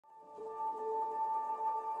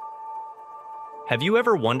Have you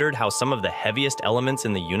ever wondered how some of the heaviest elements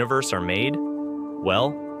in the universe are made?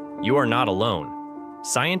 Well, you are not alone.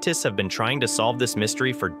 Scientists have been trying to solve this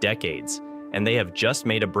mystery for decades, and they have just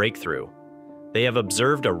made a breakthrough. They have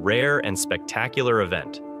observed a rare and spectacular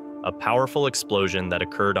event, a powerful explosion that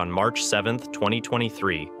occurred on March 7,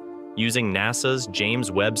 2023, using NASA's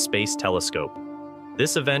James Webb Space Telescope.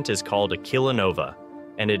 This event is called a kilonova,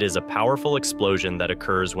 and it is a powerful explosion that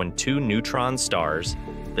occurs when two neutron stars,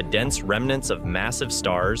 the dense remnants of massive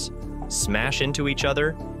stars, smash into each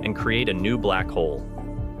other and create a new black hole.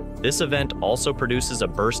 This event also produces a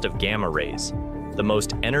burst of gamma rays, the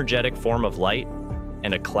most energetic form of light,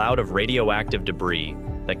 and a cloud of radioactive debris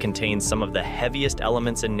that contains some of the heaviest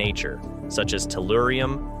elements in nature, such as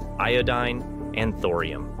tellurium, iodine, and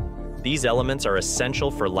thorium. These elements are essential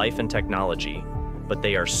for life and technology, but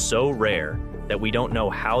they are so rare that we don't know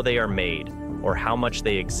how they are made or how much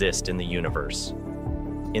they exist in the universe.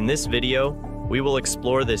 In this video, we will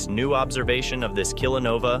explore this new observation of this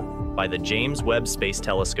kilonova by the James Webb Space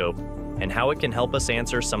Telescope and how it can help us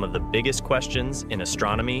answer some of the biggest questions in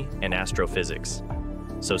astronomy and astrophysics.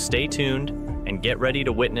 So stay tuned and get ready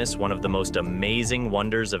to witness one of the most amazing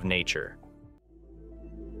wonders of nature.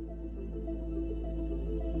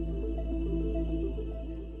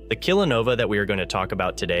 The kilonova that we are going to talk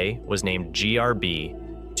about today was named GRB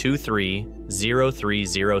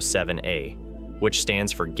 230307A, which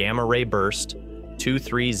stands for Gamma Ray Burst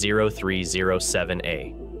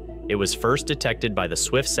 230307A. It was first detected by the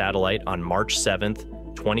SWIFT satellite on March 7,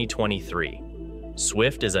 2023.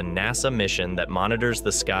 SWIFT is a NASA mission that monitors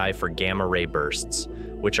the sky for gamma ray bursts,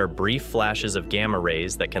 which are brief flashes of gamma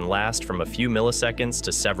rays that can last from a few milliseconds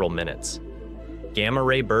to several minutes. Gamma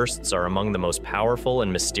ray bursts are among the most powerful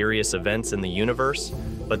and mysterious events in the universe,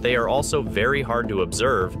 but they are also very hard to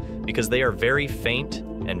observe because they are very faint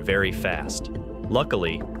and very fast.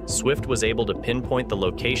 Luckily, SWIFT was able to pinpoint the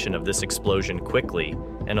location of this explosion quickly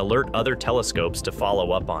and alert other telescopes to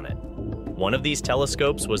follow up on it. One of these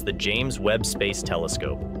telescopes was the James Webb Space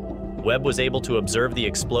Telescope. Webb was able to observe the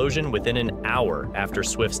explosion within an hour after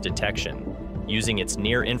SWIFT's detection, using its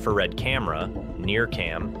near-infrared camera,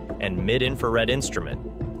 NIRCam, and mid-infrared instrument,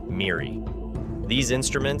 MIRI. These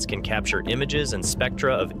instruments can capture images and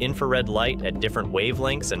spectra of infrared light at different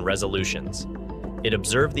wavelengths and resolutions. It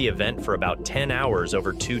observed the event for about 10 hours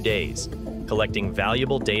over 2 days, collecting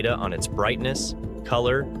valuable data on its brightness,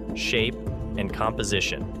 color, shape, and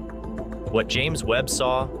composition. What James Webb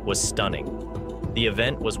saw was stunning. The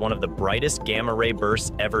event was one of the brightest gamma ray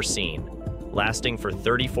bursts ever seen, lasting for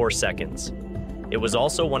 34 seconds. It was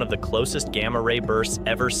also one of the closest gamma ray bursts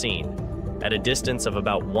ever seen, at a distance of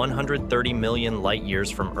about 130 million light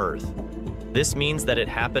years from Earth. This means that it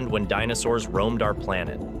happened when dinosaurs roamed our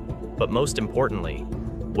planet. But most importantly,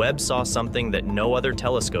 Webb saw something that no other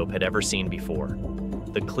telescope had ever seen before: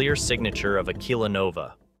 the clear signature of a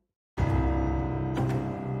kilonova.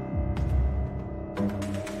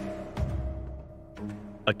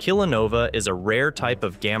 A kilonova is a rare type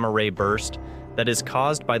of gamma ray burst that is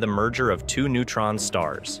caused by the merger of two neutron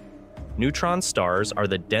stars. Neutron stars are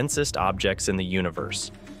the densest objects in the universe,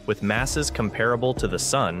 with masses comparable to the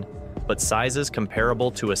Sun, but sizes comparable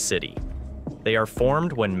to a city. They are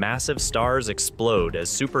formed when massive stars explode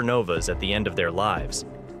as supernovas at the end of their lives,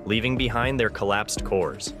 leaving behind their collapsed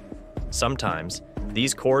cores. Sometimes,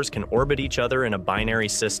 these cores can orbit each other in a binary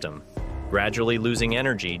system, gradually losing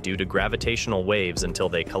energy due to gravitational waves until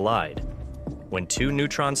they collide. When two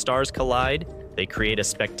neutron stars collide, they create a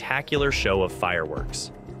spectacular show of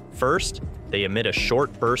fireworks. First, they emit a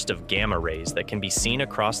short burst of gamma rays that can be seen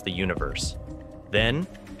across the universe. Then,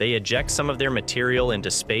 they eject some of their material into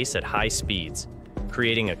space at high speeds,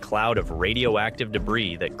 creating a cloud of radioactive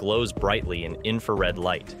debris that glows brightly in infrared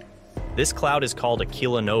light. This cloud is called a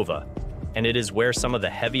kilonova, and it is where some of the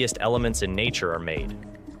heaviest elements in nature are made.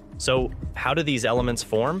 So, how do these elements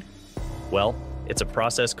form? Well, it's a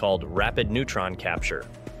process called rapid neutron capture,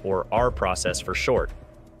 or R process for short.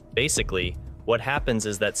 Basically, what happens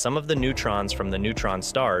is that some of the neutrons from the neutron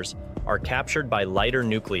stars are captured by lighter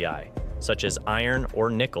nuclei, such as iron or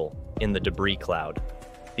nickel, in the debris cloud.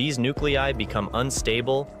 These nuclei become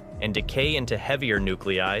unstable and decay into heavier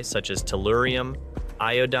nuclei such as tellurium,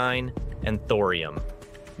 iodine, and thorium.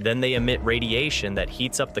 Then they emit radiation that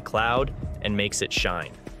heats up the cloud and makes it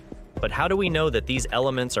shine. But how do we know that these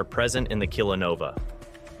elements are present in the kilonova?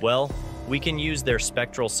 Well, we can use their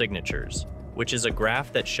spectral signatures, which is a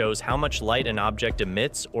graph that shows how much light an object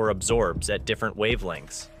emits or absorbs at different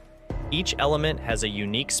wavelengths. Each element has a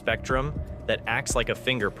unique spectrum that acts like a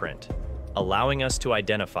fingerprint, allowing us to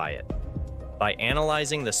identify it. By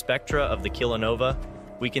analyzing the spectra of the kilonova,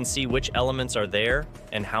 we can see which elements are there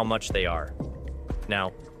and how much they are.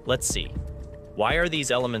 Now, let's see. Why are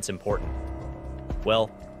these elements important? Well,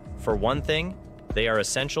 for one thing, they are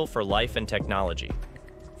essential for life and technology.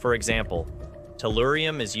 For example,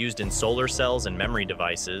 tellurium is used in solar cells and memory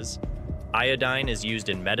devices, iodine is used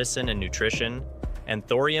in medicine and nutrition, and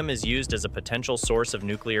thorium is used as a potential source of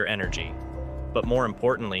nuclear energy. But more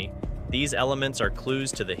importantly, these elements are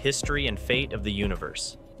clues to the history and fate of the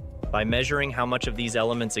universe. By measuring how much of these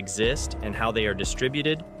elements exist and how they are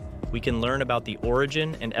distributed, we can learn about the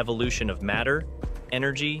origin and evolution of matter,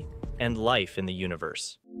 energy, and life in the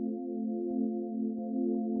universe.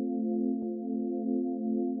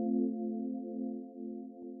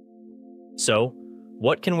 So,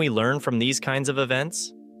 what can we learn from these kinds of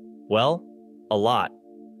events? Well, a lot.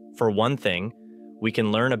 For one thing, we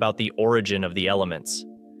can learn about the origin of the elements.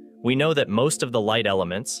 We know that most of the light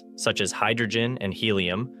elements, such as hydrogen and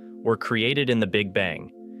helium, were created in the Big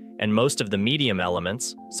Bang, and most of the medium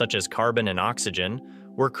elements, such as carbon and oxygen,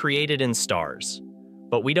 were created in stars.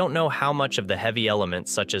 But we don't know how much of the heavy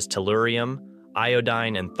elements such as tellurium,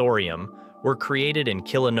 iodine, and thorium were created in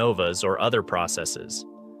kilonovas or other processes.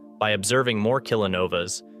 By observing more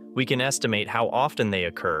kilonovas, we can estimate how often they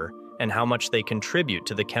occur and how much they contribute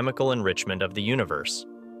to the chemical enrichment of the universe.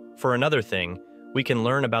 For another thing, we can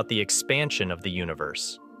learn about the expansion of the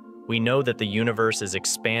universe. We know that the universe is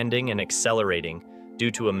expanding and accelerating due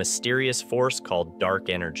to a mysterious force called dark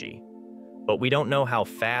energy. But we don't know how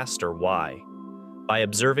fast or why. By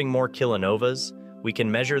observing more kilonovas, we can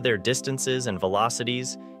measure their distances and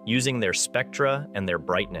velocities using their spectra and their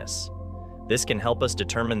brightness. This can help us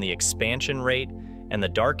determine the expansion rate and the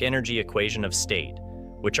dark energy equation of state,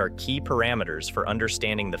 which are key parameters for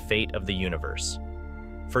understanding the fate of the universe.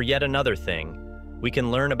 For yet another thing, we can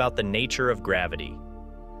learn about the nature of gravity.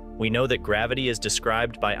 We know that gravity is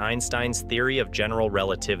described by Einstein's theory of general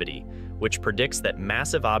relativity, which predicts that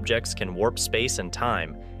massive objects can warp space and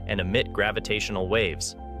time and emit gravitational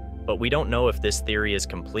waves. But we don't know if this theory is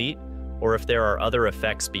complete or if there are other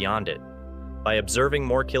effects beyond it. By observing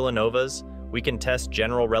more kilonovas, we can test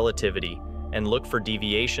general relativity and look for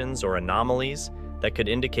deviations or anomalies that could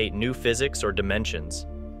indicate new physics or dimensions.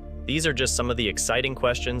 These are just some of the exciting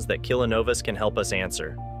questions that kilonovas can help us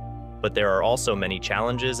answer. But there are also many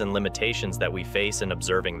challenges and limitations that we face in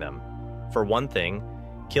observing them. For one thing,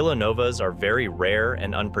 kilonovas are very rare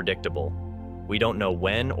and unpredictable. We don't know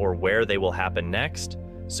when or where they will happen next,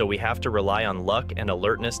 so we have to rely on luck and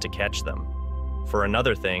alertness to catch them. For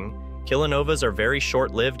another thing, kilonovas are very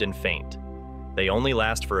short-lived and faint. They only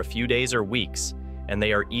last for a few days or weeks, and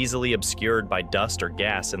they are easily obscured by dust or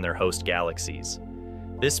gas in their host galaxies.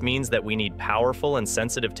 This means that we need powerful and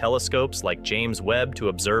sensitive telescopes like James Webb to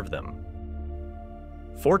observe them.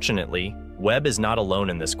 Fortunately, Webb is not alone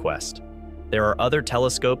in this quest. There are other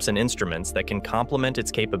telescopes and instruments that can complement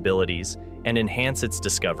its capabilities and enhance its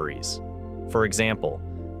discoveries. For example,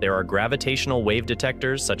 there are gravitational wave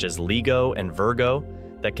detectors such as LIGO and Virgo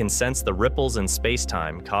that can sense the ripples in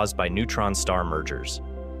space-time caused by neutron star mergers.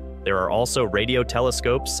 There are also radio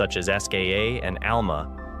telescopes such as SKA and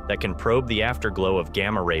ALMA that can probe the afterglow of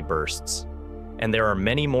gamma-ray bursts. And there are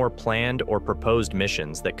many more planned or proposed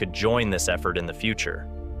missions that could join this effort in the future.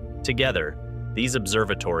 Together, these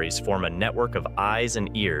observatories form a network of eyes and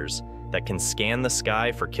ears that can scan the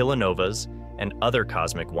sky for kilonovas and other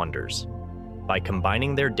cosmic wonders. By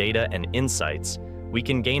combining their data and insights, we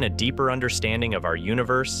can gain a deeper understanding of our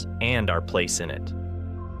universe and our place in it.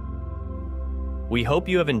 We hope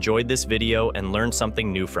you have enjoyed this video and learned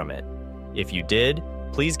something new from it. If you did,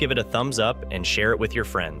 please give it a thumbs up and share it with your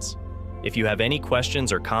friends. If you have any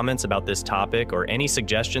questions or comments about this topic or any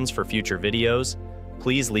suggestions for future videos,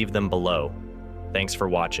 please leave them below. Thanks for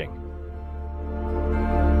watching.